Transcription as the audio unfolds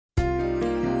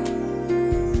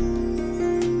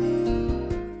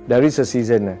there is a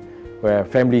season where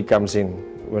family comes in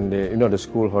when they, the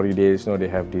school holidays, they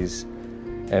have this,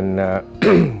 and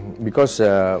because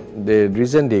the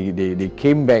reason they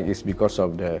came back is because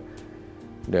of the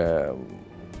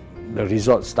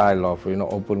resort style of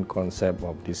open concept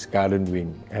of this garden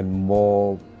wing and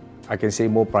more, I can say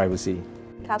more privacy.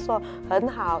 他说很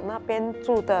好，那边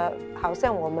住的好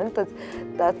像我们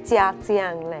的家这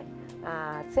样嘞，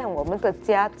像我们的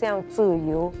家这样自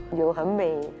由，有很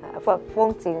美，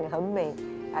风景很美，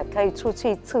可以出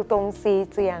去吃东西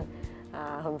这样，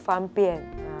很方便，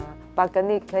巴格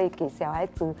尼可以给小孩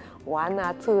子玩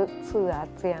吃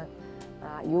这样，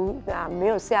没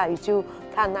有下雨就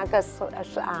看那个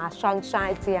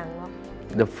sunshine这样咯。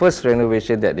The first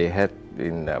renovation that they had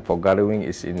for garden wing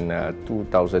is in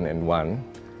 2001.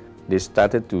 They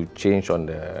started to change on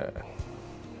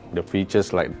the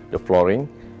features like the flooring,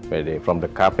 where from the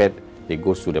carpet it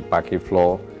goes to the parquet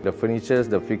floor. The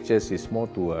fixtures is more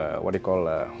to what they call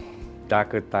a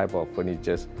darker type of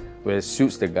furnitures, where it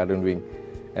suits the garden wing.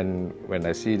 And when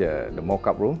I see the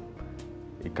mock-up room,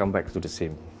 it comes back to the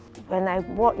same. When I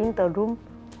walk in the room,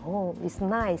 oh, it's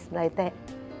nice like that.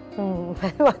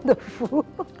 Very wonderful.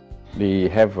 We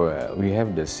have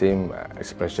the same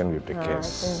expression with the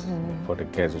guests. For the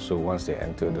guests also, once they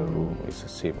enter the room, it's the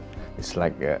same. It's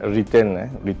like a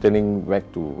returning back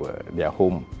to their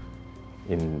home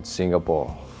in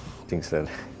Singapore, things like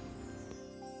that.